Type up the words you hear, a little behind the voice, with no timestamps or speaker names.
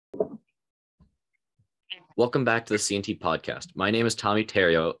Welcome back to the CNT podcast. My name is Tommy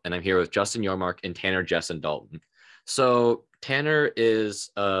Terrio, and I'm here with Justin Yormark and Tanner Jesson-Dalton. So Tanner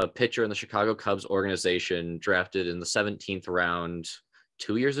is a pitcher in the Chicago Cubs organization, drafted in the 17th round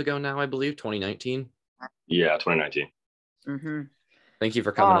 2 years ago now, I believe, 2019. Yeah, 2019. Mm-hmm. Thank you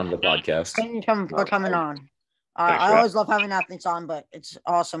for coming on the podcast. Thank you for coming on. Thanks I for always love having athletes on, but it's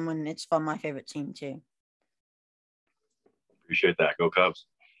awesome when it's from my favorite team too. Appreciate that. Go Cubs.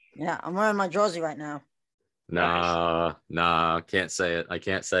 Yeah, I'm wearing my jersey right now. Nah, can't say it. I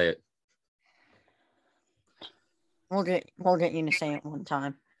can't say it. We'll get you to say it one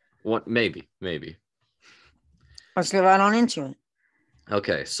time. What? Maybe. Let's get right on into it.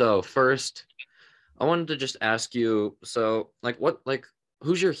 Okay, so first, I wanted to just ask you, so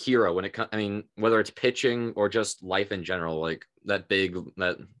who's your hero when it comes, I mean, whether it's pitching or just life in general, like that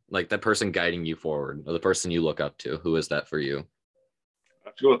person guiding you forward, or the person you look up to, who is that for you? I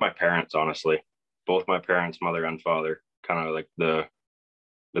have to go with my parents, honestly. Both my parents, mother and father, kind of like the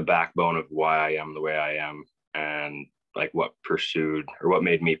backbone of why I am the way I am, and like what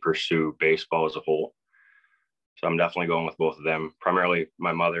made me pursue baseball as a whole. So I'm definitely going with both of them, primarily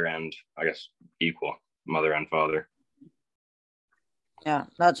my mother and I guess equal mother and father. Yeah,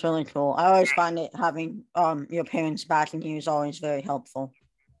 that's really cool. I always find it having your parents backing you is always very helpful.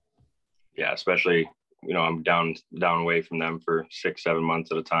 Yeah, especially, I'm down away from them for 6-7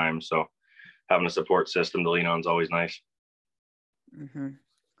 months at a time. So having a support system to lean on is always nice. Mm-hmm.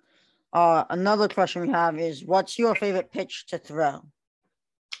 Another question we have is, what's your favorite pitch to throw?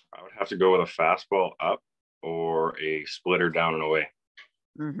 I would have to go with a fastball up or a splitter down and away.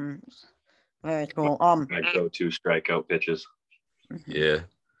 Mm-hmm. Very cool. My go-to strikeout pitches. Yeah.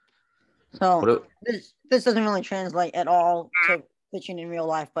 So this doesn't really translate at all to pitching in real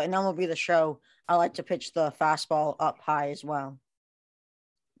life, but in MLB The Show, I like to pitch the fastball up high as well.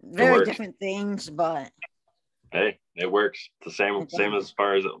 Very different things, but hey, it works. It's the same as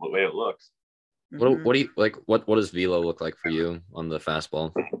far as the way it looks. What do you like? What does velo look like for you on the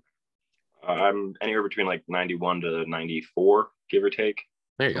fastball? I'm anywhere between like 91 to 94, give or take.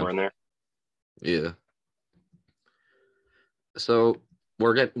 There you somewhere go. In there. Yeah. So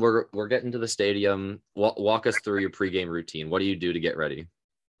we're getting to the stadium. Walk us through your pregame routine. What do you do to get ready?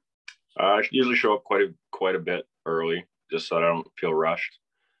 I usually show up quite a bit early, just so I don't feel rushed.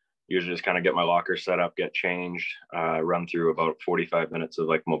 Usually just kind of get my locker set up, get changed, run through about 45 minutes of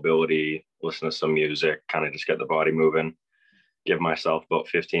like mobility, listen to some music, kind of just get the body moving. Give myself about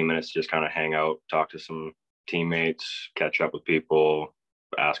 15 minutes to just kind of hang out, talk to some teammates, catch up with people,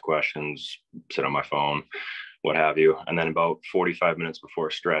 ask questions, sit on my phone, what have you. And then about 45 minutes before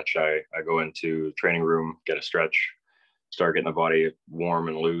a stretch, I go into training room, get a stretch, start getting the body warm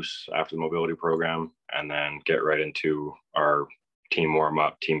and loose after the mobility program, and then get right into our team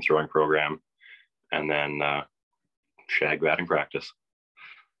warm-up, team throwing program, and then shag batting practice.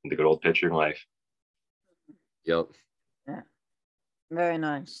 The good old pitching life. Yep. Yeah. Very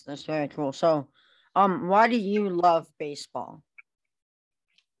nice. That's very cool. So, why do you love baseball?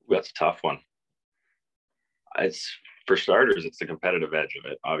 That's a tough one. It's, for starters, it's the competitive edge of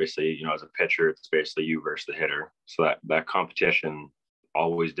it. Obviously, as a pitcher, it's basically you versus the hitter. So that competition,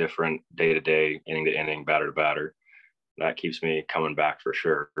 always different, day to day, inning to inning, batter to batter. That keeps me coming back for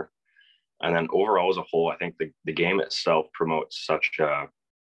sure. And then overall as a whole, I think the game itself promotes such a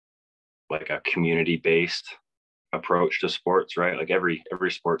community-based approach to sports, right? Like every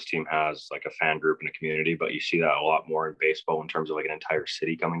sports team has like a fan group and a community, but you see that a lot more in baseball in terms of like an entire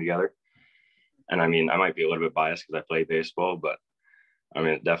city coming together. And I mean, I might be a little bit biased because I play baseball, but I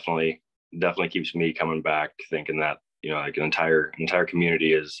mean, it definitely keeps me coming back thinking that, like an entire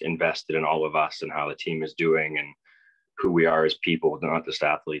community is invested in all of us and how the team is doing and who we are as people, not just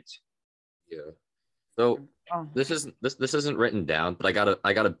athletes. Yeah. So this isn't written down, but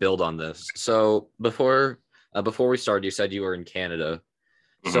I gotta build on this. So before we started, you said you were in Canada.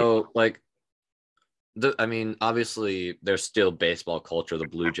 Mm-hmm. So obviously there's still baseball culture. The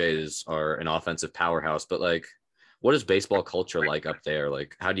Blue Jays are an offensive powerhouse, but like, what is baseball culture like up there?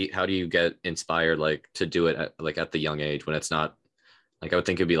 Like, how do you get inspired like to do it at the young age when it's not like, I would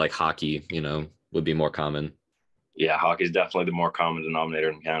think it'd be like hockey, would be more common. Yeah, hockey is definitely the more common denominator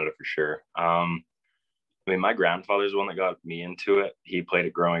in Canada for sure. My grandfather's the one that got me into it. He played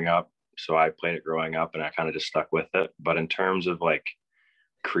it growing up, so I played it growing up, and I kind of just stuck with it. But in terms of like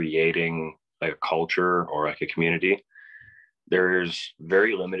creating like a culture or like a community, there's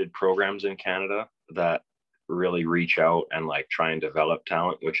very limited programs in Canada that really reach out and like try and develop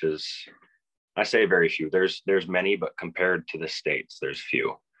talent, which is, I say very few. There's many, but compared to the States, there's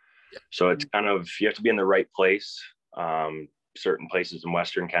few. So it's kind of, you have to be in the right place certain places in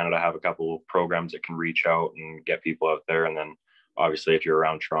Western Canada have a couple of programs that can reach out and get people out there. And then obviously if you're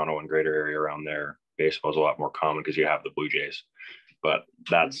around Toronto and greater area around there, baseball is a lot more common because you have the Blue Jays. But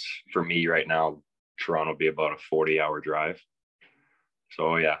that's, for me right now, Toronto be about a 40-hour drive.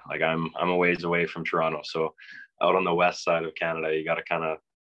 So yeah, like I'm a ways away from Toronto. So out on the west side of Canada, you got to kind of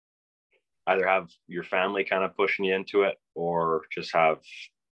either have your family kind of pushing you into it, or just have,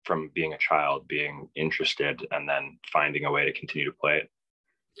 from being a child, being interested and then finding a way to continue to play it.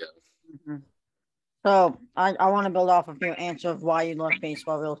 Yeah. Mm-hmm. So I want to build off of your answer of why you love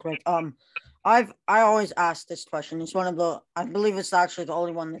baseball real quick. I always ask this question. It's one of the, I believe it's actually the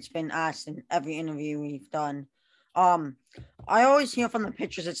only one that's been asked in every interview we've done. I always hear from the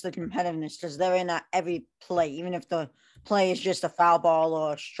pitchers it's the competitiveness, because they're in at every play, even if the play is just a foul ball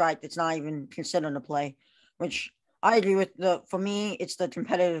or a strike that's not even considered a play, which I agree with. For me, it's the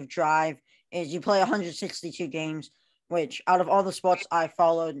competitive drive. Is you play 162 games, which out of all the sports I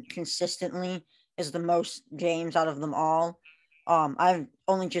followed consistently is the most games out of them all. I've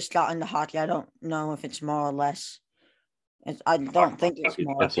only just gotten into hockey. I don't know if it's more or less. I don't think it's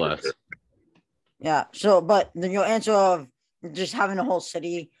more. It's less. Yeah. So, but your answer of just having a whole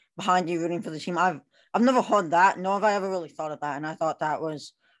city behind you rooting for the team, I've never heard that, nor have I ever really thought of that, and I thought that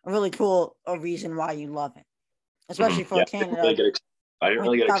was a really cool reason why you love it, especially for Canada. I didn't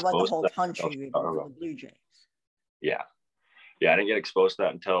really get have like the exposed whole to that country rooting for the Blue Jays. Yeah, I didn't get exposed to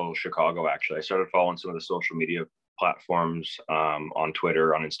that until Chicago. Actually, I started following some of the social media platforms on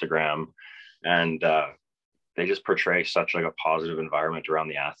Twitter, on Instagram, and they just portray such like a positive environment around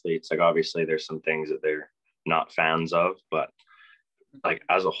the athletes. Like obviously there's some things that they're not fans of, but like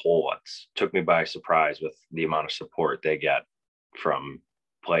as a whole, it's took me by surprise with the amount of support they get from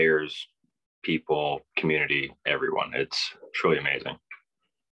players, people, community, everyone. It's truly amazing.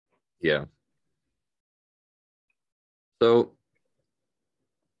 Yeah. So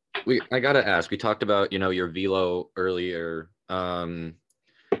I gotta ask, we talked about, your velo earlier.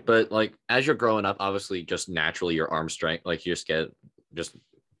 But like as you're growing up, obviously just naturally your arm strength, like you just get just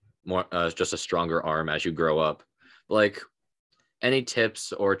more just a stronger arm as you grow up. Like any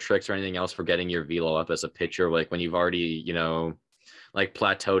tips or tricks or anything else for getting your velo up as a pitcher, like when you've already, like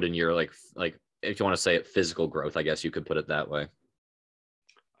plateaued in your like if you want to say it, physical growth, I guess you could put it that way.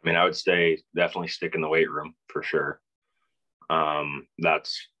 I mean, I would say definitely stick in the weight room for sure.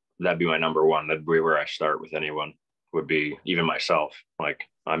 That'd be my number one. That'd be where I start with anyone, would be even myself. Like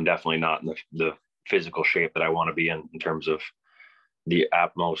I'm definitely not in the physical shape that I want to be in terms of the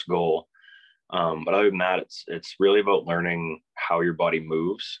utmost goal. But other than that, it's really about learning how your body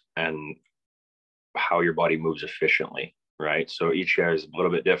moves and how your body moves efficiently, right? So each guy is a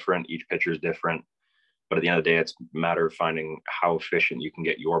little bit different. Each pitcher is different. But at the end of the day, it's a matter of finding how efficient you can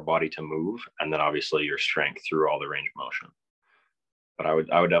get your body to move, and then obviously your strength through all the range of motion. But I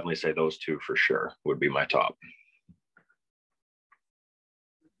would definitely say those two for sure would be my top.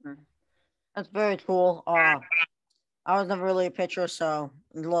 That's very cool. I was never really a pitcher, so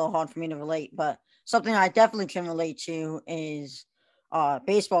it's a little hard for me to relate. But something I definitely can relate to is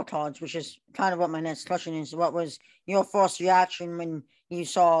baseball cards, which is kind of what my next question is. What was your first reaction when you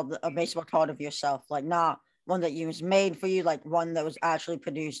saw a baseball card of yourself? Like not one that was made for you, like one that was actually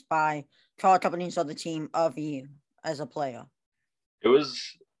produced by card companies or the team of you as a player. It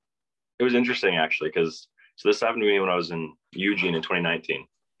was interesting actually, because this happened to me when I was in Eugene in 2019.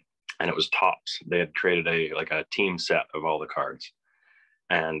 And it was Topps. They had created a team set of all the cards,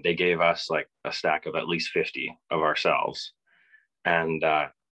 and they gave us like a stack of at least 50 of ourselves. And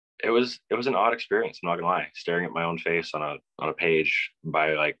it was an odd experience. I'm not gonna lie, staring at my own face on a page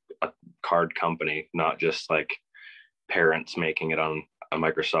by like a card company, not just like parents making it on a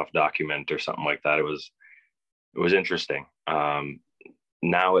Microsoft document or something like that. It was interesting.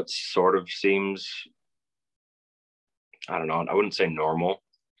 Now it sort of seems, I don't know, I wouldn't say normal,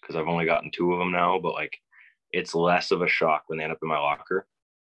 because I've only gotten 2 of them now, but like it's less of a shock when they end up in my locker,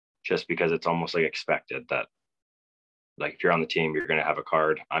 just because it's almost like expected that like if you're on the team, you're going to have a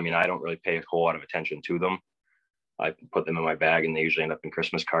card. I mean, I don't really pay a whole lot of attention to them. I put them in my bag, and they usually end up in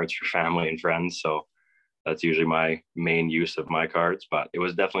Christmas cards for family and friends. So that's usually my main use of my cards, but it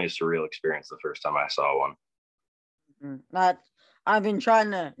was definitely a surreal experience the first time I saw one. I've been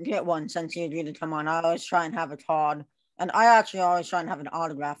trying to get one since you agreed to come on. I always try and have a card. And I actually always try and have an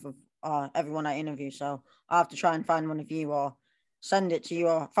autograph of everyone I interview. So I'll have to try and find one of you or send it to you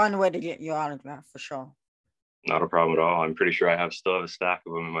or find a way to get your autograph for sure. Not a problem at all. I'm pretty sure I still have a stack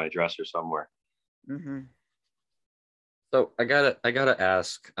of them in my dresser somewhere. Mm-hmm. So I gotta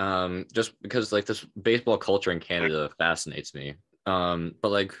ask, just because like this baseball culture in Canada fascinates me.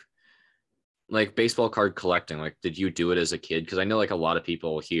 But like baseball card collecting, like did you do it as a kid? Because I know like a lot of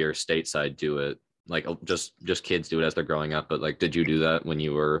people here stateside do it, like just kids do it as they're growing up, but like did you do that when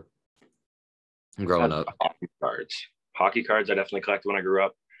you were growing up? Hockey cards I definitely collected when I grew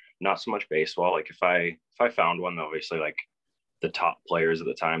up. Not so much baseball. Like if I found one, obviously like the top players at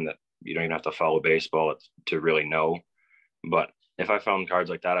the time that you don't even have to follow baseball to really know. But if I found cards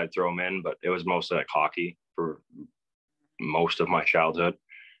like that, I'd throw them in. But it was mostly like hockey for most of my childhood.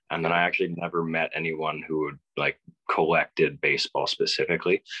 And then I actually never met anyone who would like collected baseball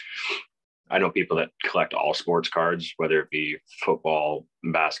specifically. I know people that collect all sports cards, whether it be football,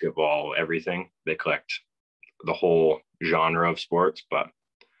 basketball, everything. They collect the whole genre of sports. But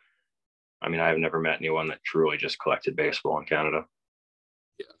I mean, I've never met anyone that truly just collected baseball in Canada.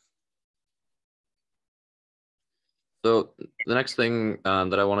 Yeah. So the next thing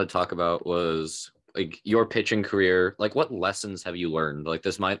that I want to talk about was like your pitching career. Like what lessons have you learned? Like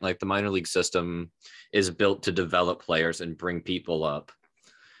the minor league system is built to develop players and bring people up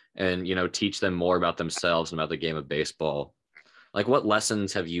and, you know, teach them more about themselves and about the game of baseball. Like what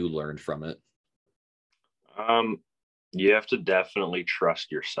lessons have you learned from it? You have to definitely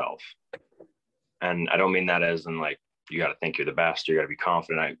trust yourself. And I don't mean that as in like, you got to think you're the best, you got to be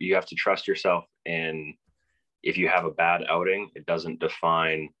confident. You have to trust yourself. And if you have a bad outing, it doesn't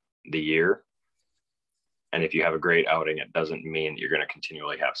define the year. And if you have a great outing, it doesn't mean you're going to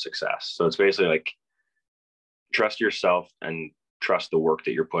continually have success. So it's basically like trust yourself and trust the work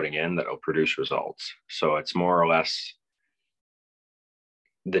that you're putting in that will produce results. So it's more or less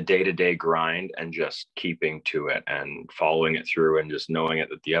the day-to-day grind and just keeping to it and following it through and just knowing it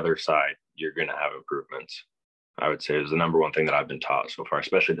that the other side, you're going to have improvements. I would say is the number one thing that I've been taught so far,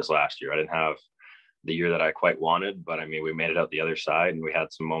 especially this last year. I didn't have the year that I quite wanted, but I mean, we made it out the other side and we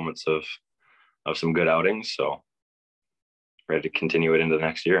had some moments of some good outings. So ready to continue it into the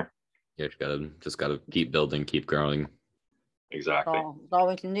next year. Yeah, just gotta keep building, keep growing. Exactly. That's all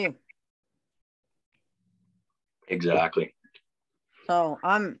we can do. Exactly. So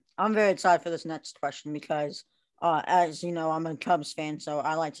I'm very excited for this next question because as you know, I'm a Cubs fan, so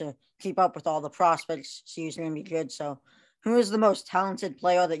I like to keep up with all the prospects, see who's gonna be good. So who is the most talented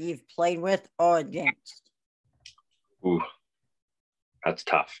player that you've played with or against? Ooh, that's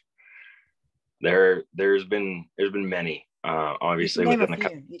tough. There's been many. Obviously within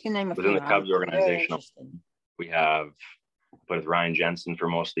the Cubs organization, we have with Ryan Jensen for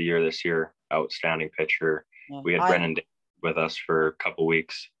most of the year this year, outstanding pitcher. Yeah, we had Brennan with us for a couple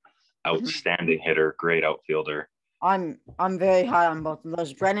weeks, outstanding hitter, great outfielder. I'm very high on both of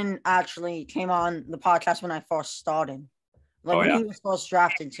those. Brennan actually came on the podcast when I first started, when he was first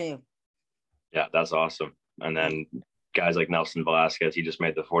drafted too. Yeah, that's awesome. And then guys like Nelson Velasquez, he just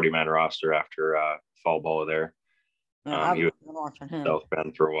made the 40-man roster after fall ball there. Yeah, he was watching him South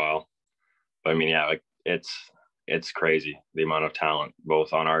for a while. But I mean, yeah, like it's crazy the amount of talent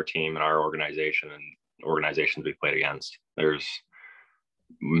both on our team and our organization and organizations we played against. There's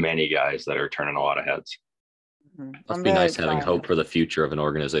many guys that are turning a lot of heads. Must be nice having hope for the future of an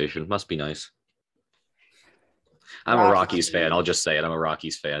organization. Must be nice. I'm a Rockies fan. I'll just say it. I'm a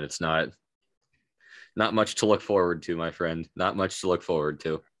Rockies fan. It's not much to look forward to, my friend. Not much to look forward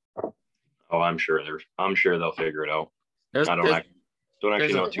to. Oh, I'm sure they'll figure it out. I don't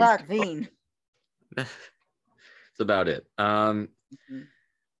actually know too. It's about it.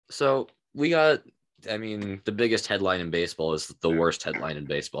 So we got, I mean, the biggest headline in baseball is the worst headline in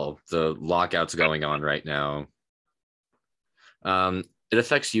baseball. The lockout's going on right now. It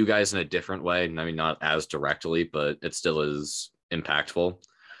affects you guys in a different way. I mean, not as directly, but it still is impactful.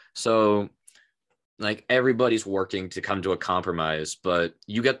 So like everybody's working to come to a compromise, but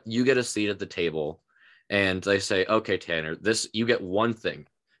you get a seat at the table and they say, okay, Tanner, you get one thing.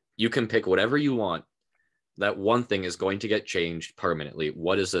 You can pick whatever you want. That one thing is going to get changed permanently.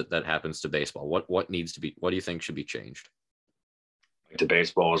 What is it that happens to baseball? What needs to be, what do you think should be changed? To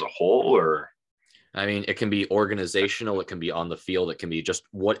baseball as a whole, or? I mean, it can be organizational, it can be on the field, it can be just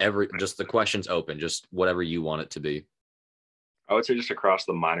whatever, just the question's open, just whatever you want it to be. I would say just across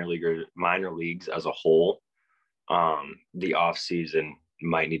the minor leagues as a whole, the off season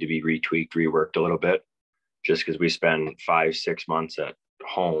might need to be retweaked, reworked a little bit, just because we spend 5-6 months at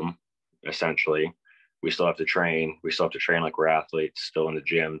home, essentially. We still have to train. We still have to train like we're athletes, still in the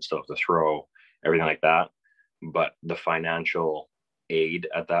gym, still have to throw, everything like that. But the financial aid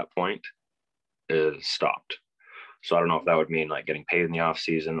at that point is stopped. So I don't know if that would mean like getting paid in the off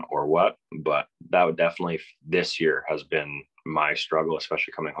season or what, but that would definitely, this year has been my struggle,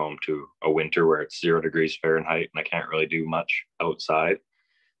 especially coming home to a winter where it's 0 degrees Fahrenheit and I can't really do much outside.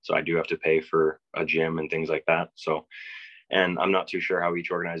 So I do have to pay for a gym and things like that. So and I'm not too sure how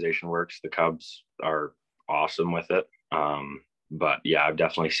each organization works. The Cubs are awesome with it. But yeah, I've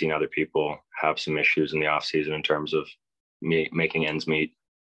definitely seen other people have some issues in the off season in terms of making ends meet.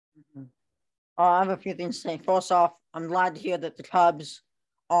 Mm-hmm. I have a few things to say. First off, I'm glad to hear that the Cubs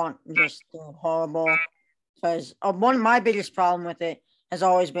aren't just horrible, because one of my biggest problem with it has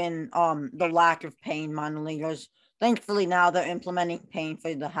always been the lack of pay in minor leaguers. Thankfully, now they're implementing paying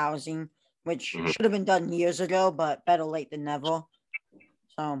for the housing, which should have been done years ago, but better late than never.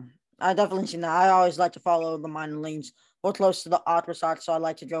 So I definitely seen that. I always like to follow the minor leagues. We're close to the Aqua Sox, so I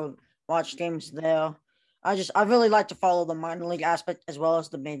like to go watch games there. I really like to follow the minor league aspect as well as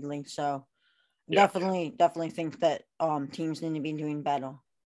the big league. So definitely think that teams need to be doing better.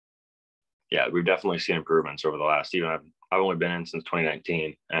 Yeah, we've definitely seen improvements over the last, even I've only been in since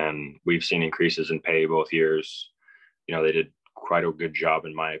 2019, and we've seen increases in pay both years. You know, they did quite a good job,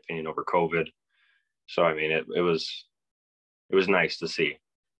 in my opinion, over COVID. So, I mean, it was nice to see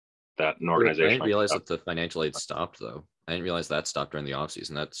that an organization. I didn't realize that the financial aid stopped, though. I didn't realize that stopped during the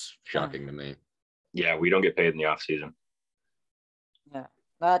offseason. That's shocking to me. Yeah, we don't get paid in the offseason. Yeah,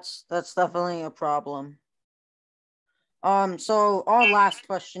 that's definitely a problem. So our last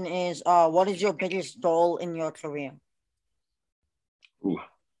question is, what is your biggest goal in your career? Ooh.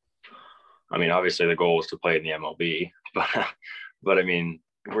 I mean, obviously the goal is to play in the MLB, but I mean,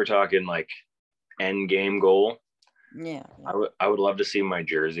 if we're talking like end game goal, yeah. I would love to see my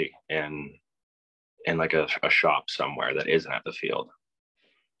jersey in like a shop somewhere that isn't at the field,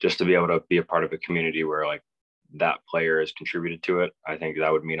 just to be able to be a part of a community where like that player has contributed to it. I think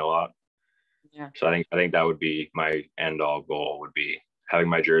that would mean a lot. Yeah. So I think that would be my end all goal, would be having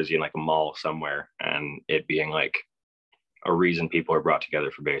my jersey in like a mall somewhere and it being like a reason people are brought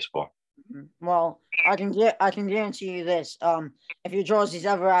together for baseball. Well, I can guarantee you this. If your jersey's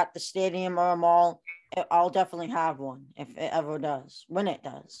ever at the stadium or a mall, I'll definitely have one if it ever does. When it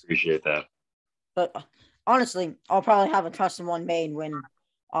does. Appreciate that. But honestly, I'll probably have a custom one made when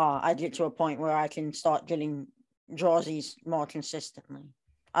I get to a point where I can start getting jerseys more consistently.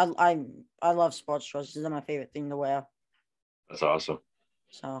 I love sports jerseys. They're my favorite thing to wear. That's awesome.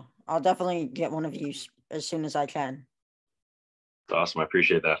 So I'll definitely get one of you as soon as I can. That's awesome. I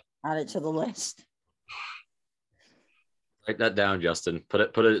appreciate that. Add it to the list. Write that down, Justin. Put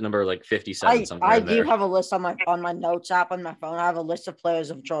it at number like 57 somewhere. I do have a list on my notes app on my phone. I have a list of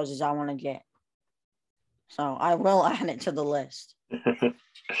players of jerseys I want to get. So I will add it to the list.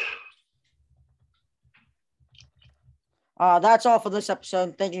 That's all for this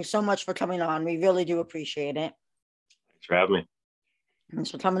episode. Thank you so much for coming on. We really do appreciate it. Thanks for having me. Thanks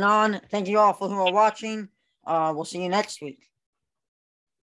for coming on. Thank you all for who are watching. We'll see you next week.